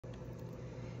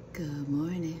Good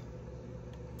morning.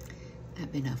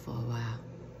 I've been up for a while,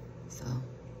 so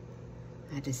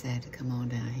I decided to come on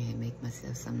down here and make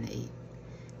myself something to eat.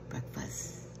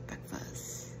 Breakfast.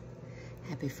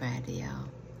 Happy Friday, y'all.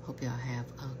 Hope y'all have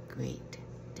a great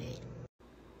day.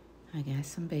 I got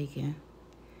some bacon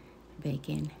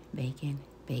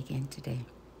today,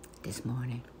 this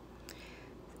morning.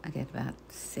 I got about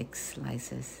 6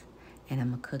 slices, and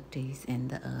I'm gonna cook these in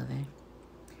the oven.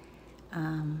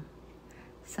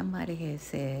 Somebody had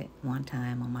said one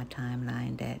time on my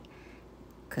timeline that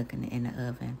cooking in the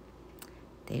oven,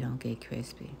 they don't get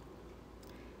crispy.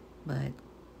 But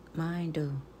mine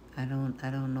do. I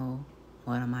don't know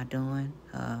what am I doing,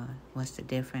 what's the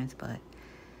difference, but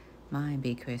mine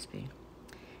be crispy.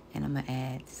 And I'm gonna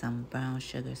add some brown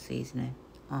sugar seasoning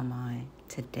on mine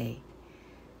today.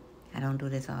 I don't do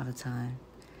this all the time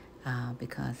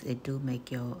because it do make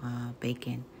your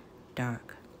bacon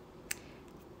dark.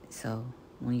 So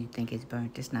when you think it's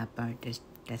burnt, it's not burnt.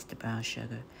 That's the brown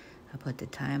sugar. I put the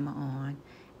timer on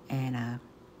and I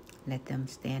let them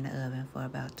stay in the oven for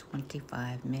about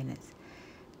 25 minutes.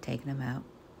 Taking them out.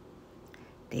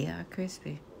 They are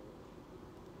crispy.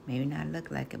 Maybe not look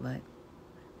like it, but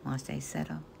once they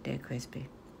settle, they're crispy.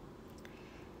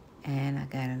 And I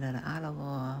got a little olive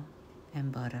oil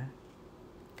and butter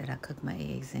that I cook my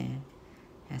eggs in.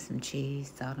 And some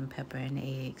cheese, salt and pepper in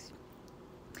the eggs.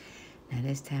 Now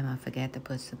this time I forgot to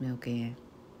put some milk in.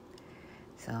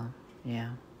 So,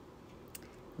 yeah.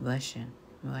 Russian.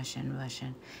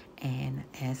 And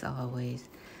as always,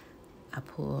 I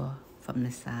pour from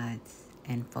the sides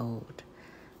and fold.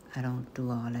 I don't do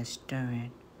all that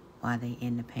stirring while they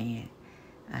in the pan.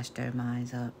 I stir mine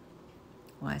up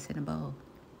while it's in the bowl.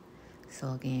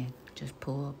 So again, just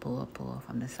pour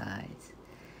from the sides.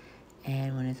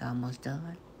 And when it's almost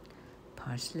done,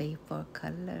 parsley for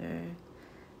color.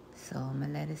 So I'm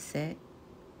going to let it set.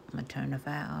 I'm going to turn the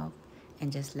fire off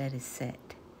and just let it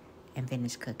set and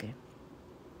finish cooking.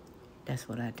 That's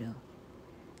what I do.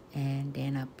 And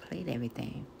then I plate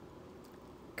everything.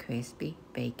 Crispy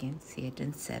bacon. See, it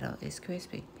didn't settle. It's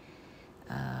crispy.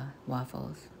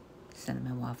 Waffles.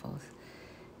 Cinnamon waffles.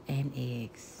 And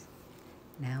eggs.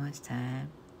 Now it's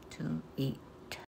time to eat.